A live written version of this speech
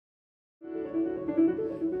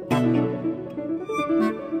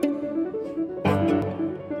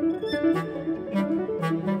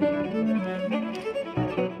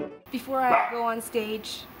Before I go on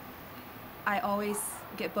stage, I always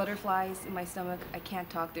get butterflies in my stomach. I can't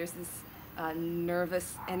talk. There's this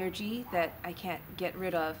nervous energy that I can't get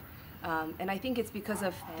rid of. And I think it's because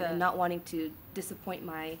of the not wanting to disappoint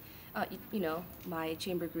my, my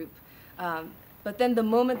chamber group. But then the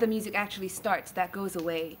moment the music actually starts, that goes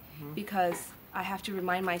away because I have to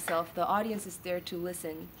remind myself the audience is there to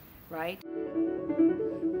listen, right?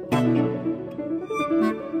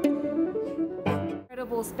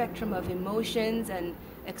 Incredible spectrum of emotions and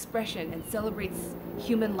expression and celebrates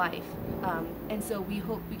human life. And so we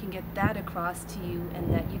hope we can get that across to you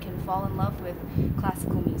and that you can fall in love with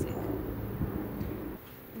classical music.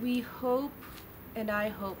 We hope, and I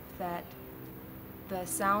hope, that the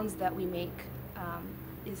sounds that we make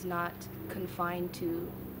is not confined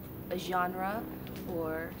to a genre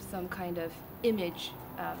or some kind of image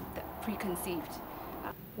that preconceived.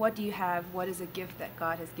 What do you have? What is a gift that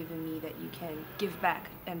God has given me that you can give back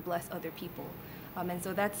and bless other people? And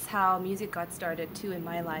so that's how music got started too in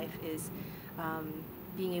my life, is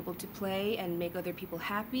being able to play and make other people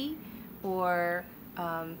happy, or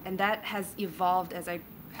and that has evolved as I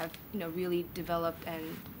have really developed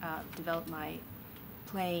my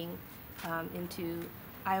playing into,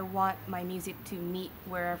 I want my music to meet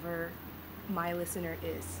wherever my listener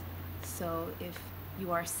is. So if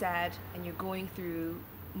you are sad and you're going through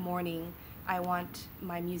mourning, I want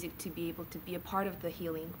my music to be able to be a part of the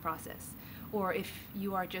healing process. Or if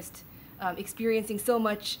you are just experiencing so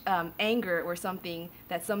much anger or something,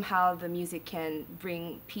 that somehow the music can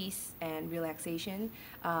bring peace and relaxation.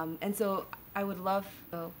 And so I would love,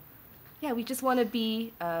 yeah, we just want to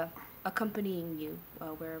be accompanying you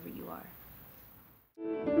wherever you are.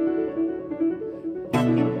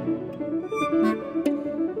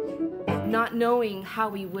 Not knowing how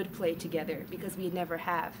we would play together, because we never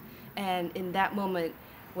have. And in that moment,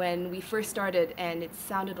 when we first started and it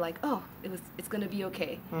sounded like, oh, it's going to be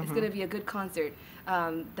okay, it's going to be a good concert,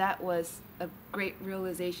 that was a great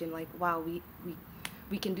realization, like, wow,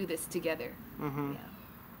 we can do this together. Yeah.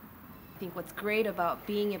 I think what's great about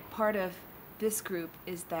being a part of this group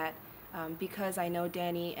is that because I know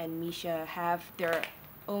Danny and Misha have their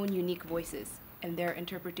own unique voices and their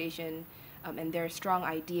interpretation and their strong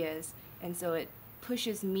ideas, and so it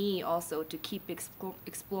pushes me also to keep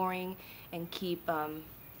exploring and keep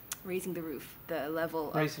raising the roof, the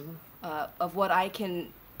level of what I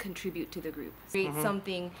can contribute to the group. Create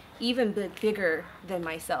something even bigger than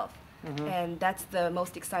myself. And that's the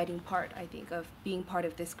most exciting part, I think, of being part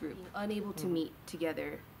of this group. Being unable to meet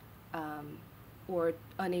together or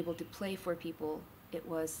unable to play for people, it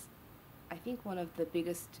was, I think, one of the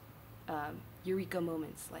biggest eureka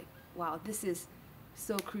moments. Like, wow, this is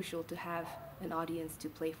so crucial to have an audience to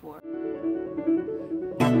play for.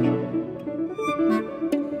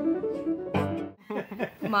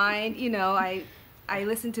 Mine, I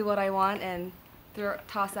listen to what I want and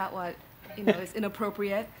toss out what is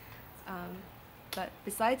inappropriate. But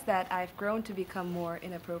besides that, I've grown to become more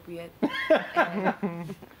inappropriate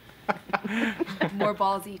and more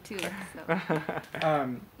ballsy too. So.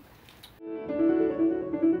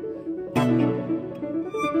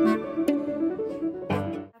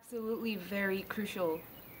 Absolutely very crucial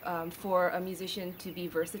for a musician to be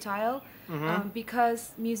versatile,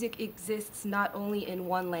 because music exists not only in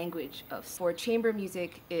one language. For chamber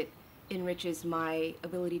music, it enriches my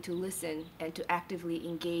ability to listen and to actively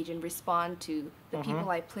engage and respond to the people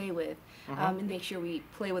I play with, and make sure we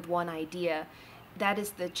play with one idea. That is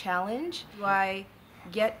the challenge. I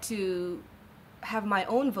get to have my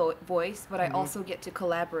own voice, but I also get to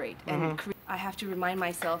collaborate and I have to remind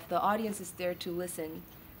myself the audience is there to listen,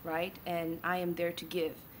 right? And I am there to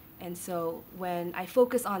give. And so when I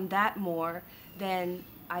focus on that more, then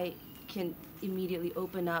I can immediately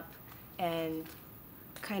open up and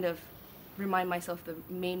kind of remind myself the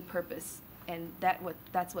main purpose, and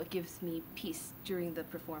that's what gives me peace during the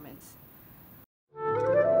performance.